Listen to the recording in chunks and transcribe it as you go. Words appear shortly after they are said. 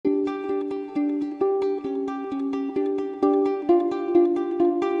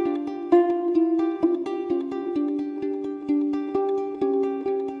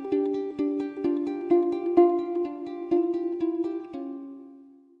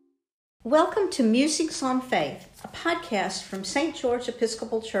Welcome to Musings on Faith, a podcast from St. George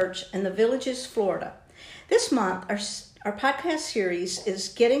Episcopal Church in the Villages, Florida. This month, our podcast series is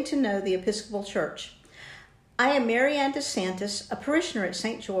Getting to Know the Episcopal Church. I am Marianne DeSantis, a parishioner at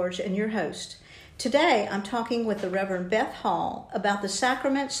St. George and your host. Today, I'm talking with the Reverend Beth Hall about the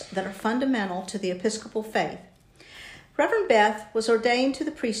sacraments that are fundamental to the Episcopal faith. Reverend Beth was ordained to the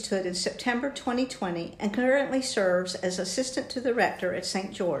priesthood in September 2020 and currently serves as assistant to the rector at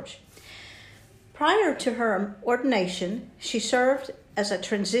St. George. Prior to her ordination, she served as a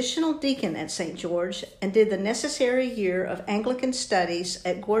transitional deacon at St. George and did the necessary year of Anglican studies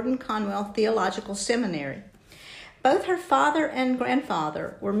at Gordon Conwell Theological Seminary. Both her father and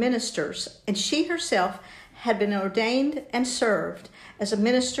grandfather were ministers, and she herself had been ordained and served as a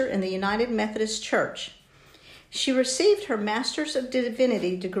minister in the United Methodist Church. She received her Master's of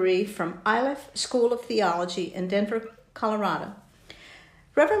Divinity degree from Iliff School of Theology in Denver, Colorado.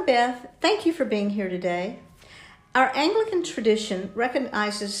 Reverend Beth, thank you for being here today. Our Anglican tradition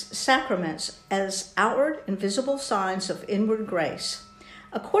recognizes sacraments as outward and visible signs of inward grace.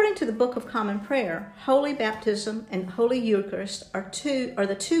 According to the Book of Common Prayer, Holy Baptism and Holy Eucharist are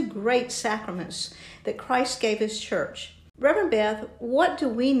the two great sacraments that Christ gave His church. Reverend Beth, what do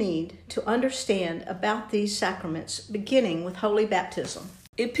we need to understand about these sacraments, beginning with Holy Baptism?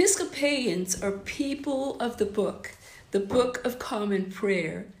 Episcopalians are people of the Book of Common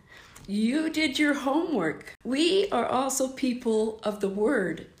Prayer. You did your homework. We are also people of the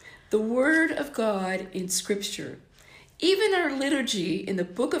Word of God in Scripture. Even our liturgy in the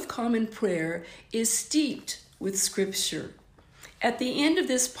Book of Common Prayer is steeped with Scripture. At the end of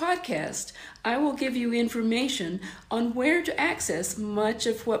this podcast, I will give you information on where to access much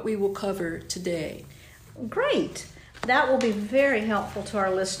of what we will cover today. Great. That will be very helpful to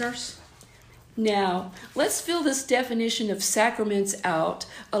our listeners. Now, let's fill this definition of sacraments out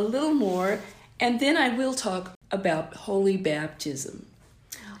a little more, and then I will talk about Holy Baptism.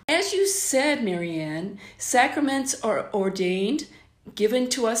 As you said, Marianne, sacraments are ordained, given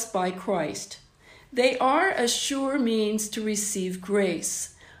to us by Christ. They are a sure means to receive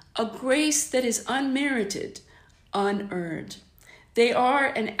grace, a grace that is unmerited, unearned. They are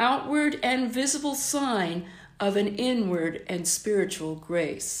an outward and visible sign of an inward and spiritual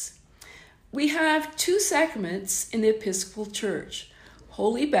grace. We have two sacraments in the Episcopal Church,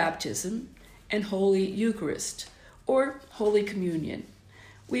 Holy Baptism and Holy Eucharist, or Holy Communion.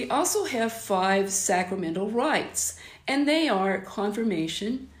 We also have 5 sacramental rites, and they are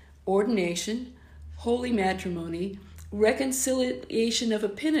confirmation, ordination, holy matrimony, reconciliation of a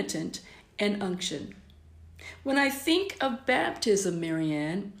penitent, and unction. When I think of baptism,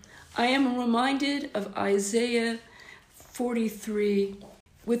 Marianne, I am reminded of Isaiah 43,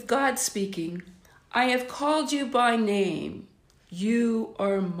 with God speaking, "I have called you by name. You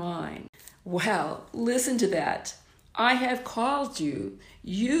are mine." Well, listen to that. I have called you.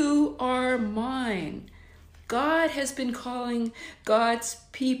 You are mine. God has been calling God's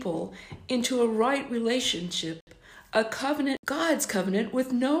people into a right relationship, a covenant, God's covenant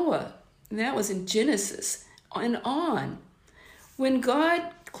with Noah. And that was in Genesis and on. When God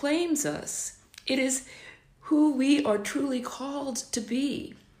claims us, it is who we are truly called to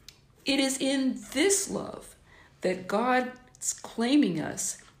be. It is in this love that God's claiming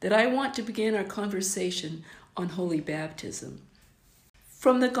us that I want to begin our conversation on Holy Baptism.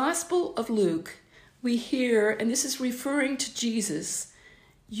 From the Gospel of Luke, we hear, and this is referring to Jesus,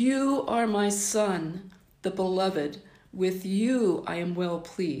 "You are my Son, the beloved. With you I am well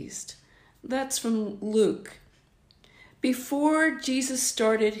pleased." That's from Luke. Before Jesus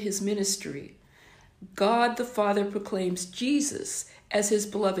started his ministry, God the Father proclaims Jesus as his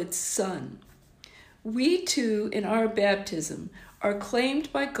beloved Son. We too, in our baptism, are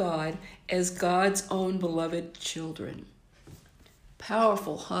claimed by God as God's own beloved children.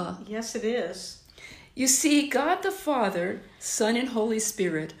 Powerful, huh? Yes, it is. You see, God the Father, Son, and Holy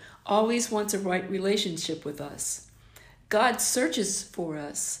Spirit always wants a right relationship with us. God searches for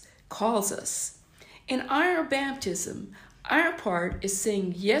us, calls us. In our baptism, our part is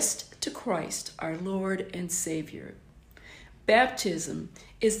saying yes to Christ, our Lord and Savior. Baptism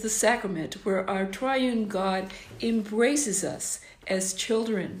is the sacrament where our triune God embraces us as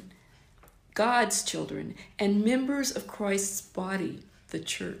children, God's children, and members of Christ's body, the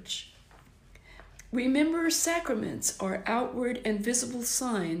church. Remember, sacraments are outward and visible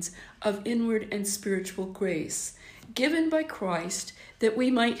signs of inward and spiritual grace, given by Christ that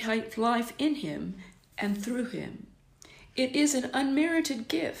we might have life in Him and through Him. It is an unmerited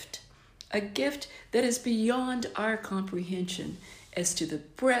gift, a gift that is beyond our comprehension as to the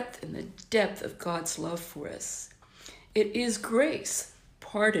breadth and the depth of God's love for us. It is grace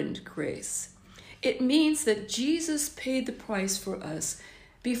pardoned grace. It means that Jesus paid the price for us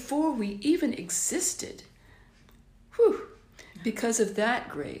before we even existed. Whew! Because of that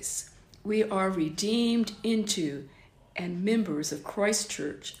grace, we are redeemed into and members of Christ's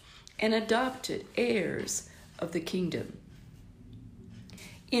church and adopted heirs of the kingdom.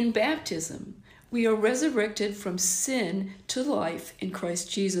 In baptism, we are resurrected from sin to life in Christ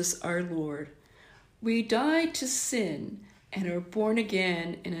Jesus our Lord. We died to sin and are born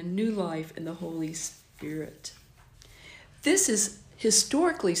again in a new life in the Holy Spirit. This is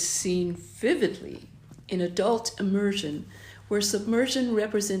historically seen vividly in adult immersion, where submersion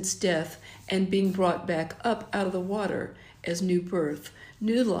represents death and being brought back up out of the water as new birth,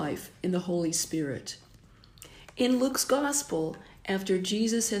 new life in the Holy Spirit. In Luke's Gospel, after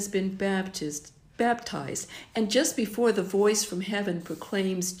Jesus has been baptized, and just before the voice from heaven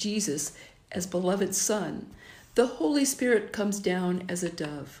proclaims Jesus as beloved Son, the Holy Spirit comes down as a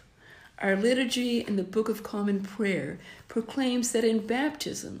dove. Our liturgy in the Book of Common Prayer proclaims that in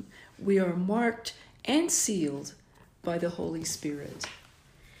baptism we are marked and sealed by the Holy Spirit.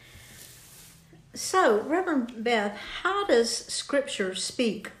 So, Reverend Beth, how does Scripture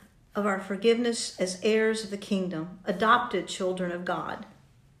speak of our forgiveness as heirs of the kingdom, adopted children of God?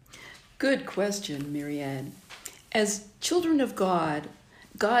 Good question, Marianne. As children of God,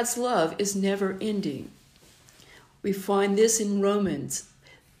 God's love is never ending. We find this in Romans.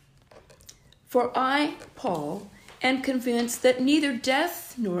 For I, Paul, am convinced that neither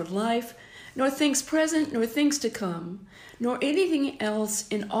death nor life, nor things present nor things to come, nor anything else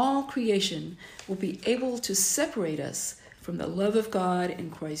in all creation will be able to separate us from the love of God in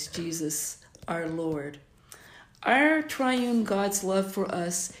Christ Jesus our Lord. Our triune God's love for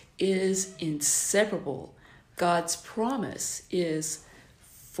us is inseparable. God's promise is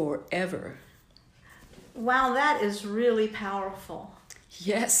forever. Wow, that is really powerful.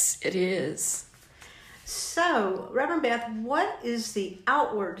 Yes, it is. So, Reverend Beth, what is the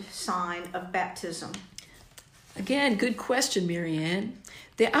outward sign of baptism? Again, good question, Marianne.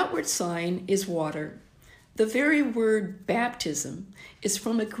 The outward sign is water. The very word baptism is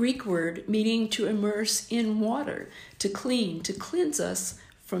from a Greek word meaning to immerse in water, to clean, to cleanse us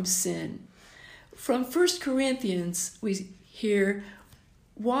from sin. From 1 Corinthians, we hear,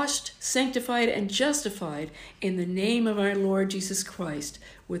 washed, sanctified, and justified in the name of our Lord Jesus Christ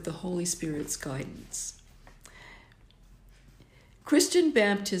with the Holy Spirit's guidance. Christian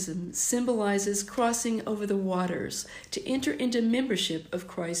baptism symbolizes crossing over the waters to enter into membership of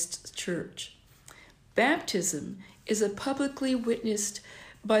Christ's church. Baptism is a publicly witnessed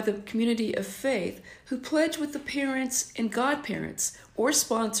by the community of faith who pledge with the parents and godparents or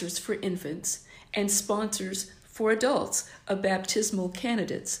sponsors for infants and sponsors for adults of baptismal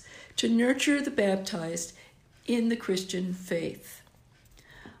candidates to nurture the baptized in the Christian faith.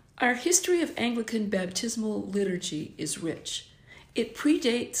 Our history of Anglican baptismal liturgy is rich. It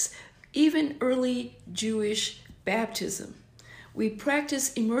predates even early Jewish baptism. We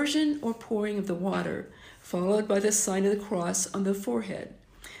practice immersion or pouring of the water, followed by the sign of the cross on the forehead,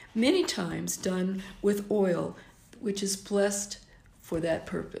 many times done with oil, which is blessed for that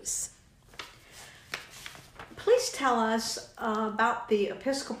purpose. Please tell us about the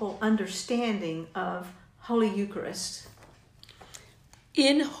Episcopal understanding of Holy Eucharist.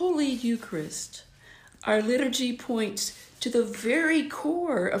 In Holy Eucharist, our liturgy points to the very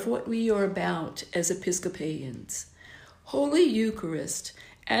core of what we are about as Episcopalians. Holy Eucharist,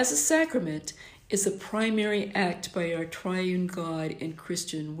 as a sacrament, is the primary act by our triune God in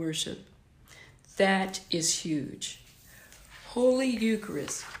Christian worship. That is huge. Holy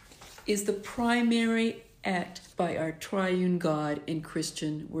Eucharist is the primary act by our triune God in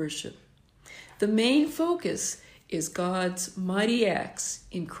Christian worship. The main focus is God's mighty acts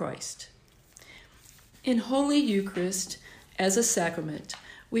in Christ. In Holy Eucharist, as a sacrament,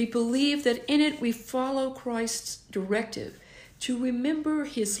 we believe that in it we follow Christ's directive to remember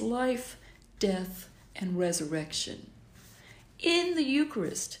his life, death, and resurrection. In the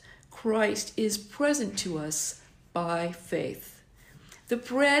Eucharist, Christ is present to us by faith. The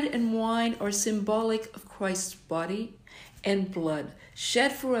bread and wine are symbolic of Christ's body and blood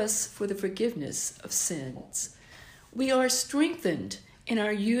shed for us for the forgiveness of sins. We are strengthened in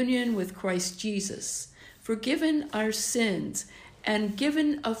our union with Christ Jesus, forgiven our sins, and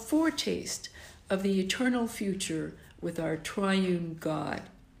given a foretaste of the eternal future with our triune God.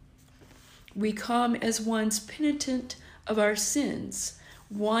 We come as ones penitent of our sins,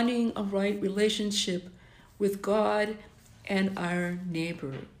 wanting a right relationship with God and our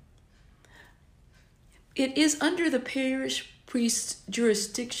neighbor. It is under the parish priest's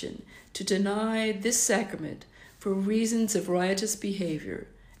jurisdiction to deny this sacrament for reasons of riotous behavior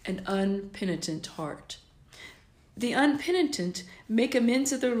and unpenitent heart. The unpenitent make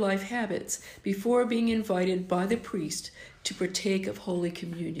amends of their life habits before being invited by the priest to partake of Holy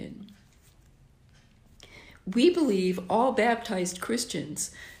Communion. We believe all baptized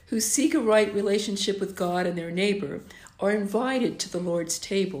Christians who seek a right relationship with God and their neighbor are invited to the Lord's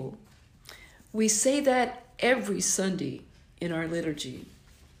table. We say that every Sunday in our liturgy.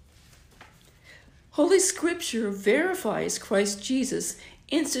 Holy Scripture verifies Christ Jesus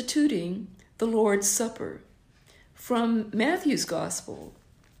instituting the Lord's Supper. From Matthew's Gospel.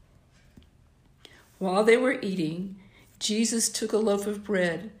 While they were eating, Jesus took a loaf of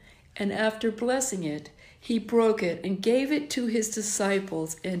bread, and after blessing it, he broke it and gave it to his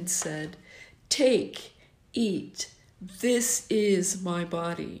disciples and said, "Take, eat, this is my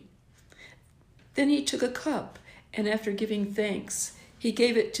body." Then he took a cup, and after giving thanks, he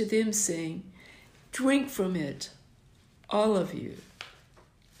gave it to them, saying, "Drink from it, all of you.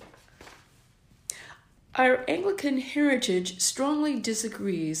 Our Anglican heritage strongly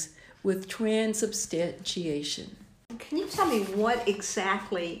disagrees with transubstantiation. Can you tell me what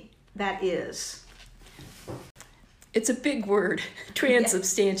exactly that is? It's a big word,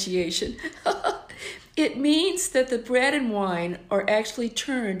 transubstantiation. It means that the bread and wine are actually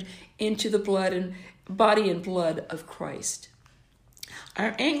turned into the body and blood of Christ.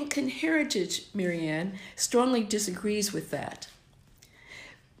 Our Anglican heritage, Marianne, strongly disagrees with that.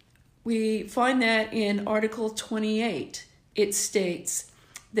 We find that in Article 28. It states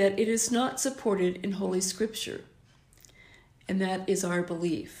that it is not supported in Holy Scripture, and that is our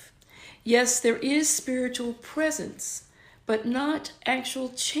belief. Yes, there is spiritual presence, but not actual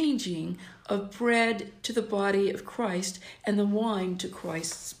changing of bread to the body of Christ and the wine to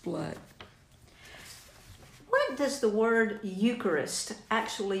Christ's blood. What does the word Eucharist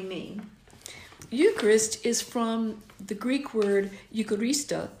actually mean? Eucharist is from the Greek word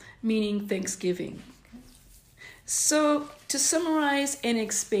Eucharista, meaning thanksgiving. So, to summarize and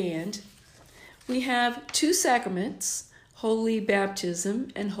expand, we have two sacraments, Holy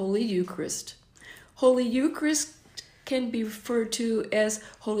Baptism and Holy Eucharist. Holy Eucharist can be referred to as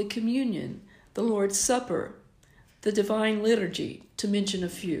Holy Communion, the Lord's Supper, the Divine Liturgy, to mention a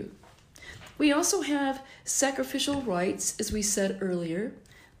few. We also have sacrificial rites, as we said earlier.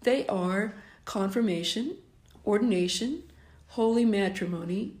 They are confirmation, ordination, holy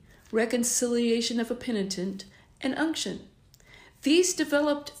matrimony, reconciliation of a penitent, and unction. These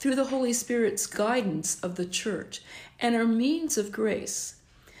developed through the Holy Spirit's guidance of the Church and are means of grace,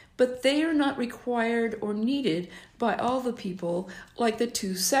 but they are not required or needed by all the people like the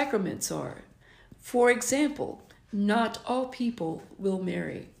two sacraments are. For example, not all people will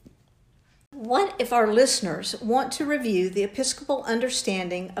marry. What if our listeners want to review the Episcopal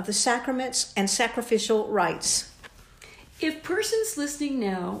understanding of the sacraments and sacrificial rites? If persons listening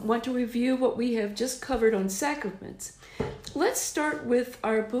now want to review what we have just covered on sacraments, let's start with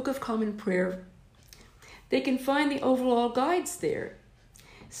our Book of Common Prayer. They can find the overall guides there.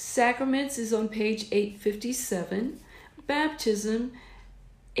 Sacraments is on page 857, Baptism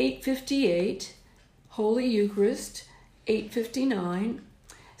 858, Holy Eucharist 859,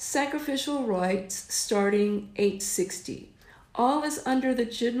 Sacrificial Rites starting 860. All is under the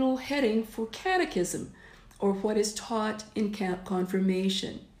general heading for Catechism, or what is taught in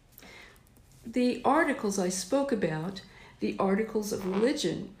confirmation. The articles I spoke about, the articles of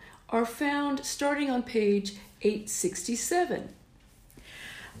religion, are found starting on page 867.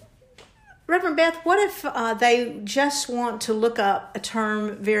 Reverend Beth, what if they just want to look up a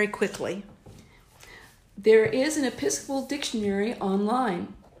term very quickly? There is an Episcopal dictionary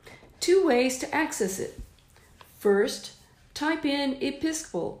online. Two ways to access it. First, type in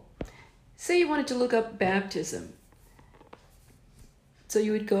Episcopal. Say you wanted to look up baptism. So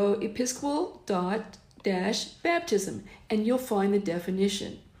you would go episcopal.-baptism and you'll find the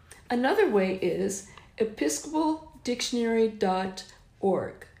definition. Another way is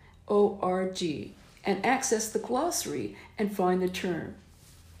episcopaldictionary.org, O-R-G, and access the glossary and find the term.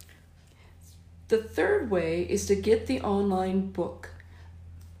 The third way is to get the online book.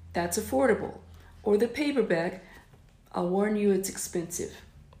 That's affordable. Or the paperback. I'll warn you, it's expensive.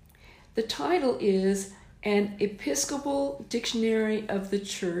 The title is An Episcopal Dictionary of the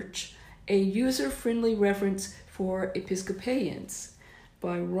Church, a user-friendly reference for Episcopalians,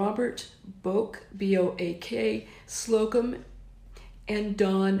 by Robert Boak, B-O-A-K, Slocum, and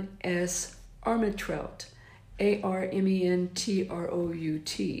Don S. Armentrout, A-R-M-E-N-T-R-O-U-T.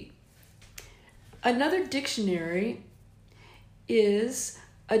 Another dictionary is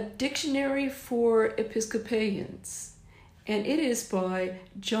a dictionary for Episcopalians, and it is by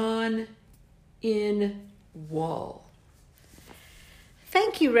John N. wall.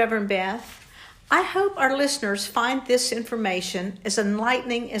 Thank you, Reverend Beth. I hope our listeners find this information as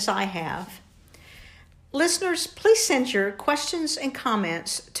enlightening as I have. Listeners, please send your questions and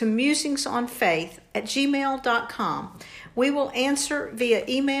comments to musingsonfaith@gmail.com. We will answer via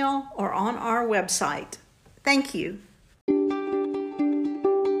email or on our website. Thank you.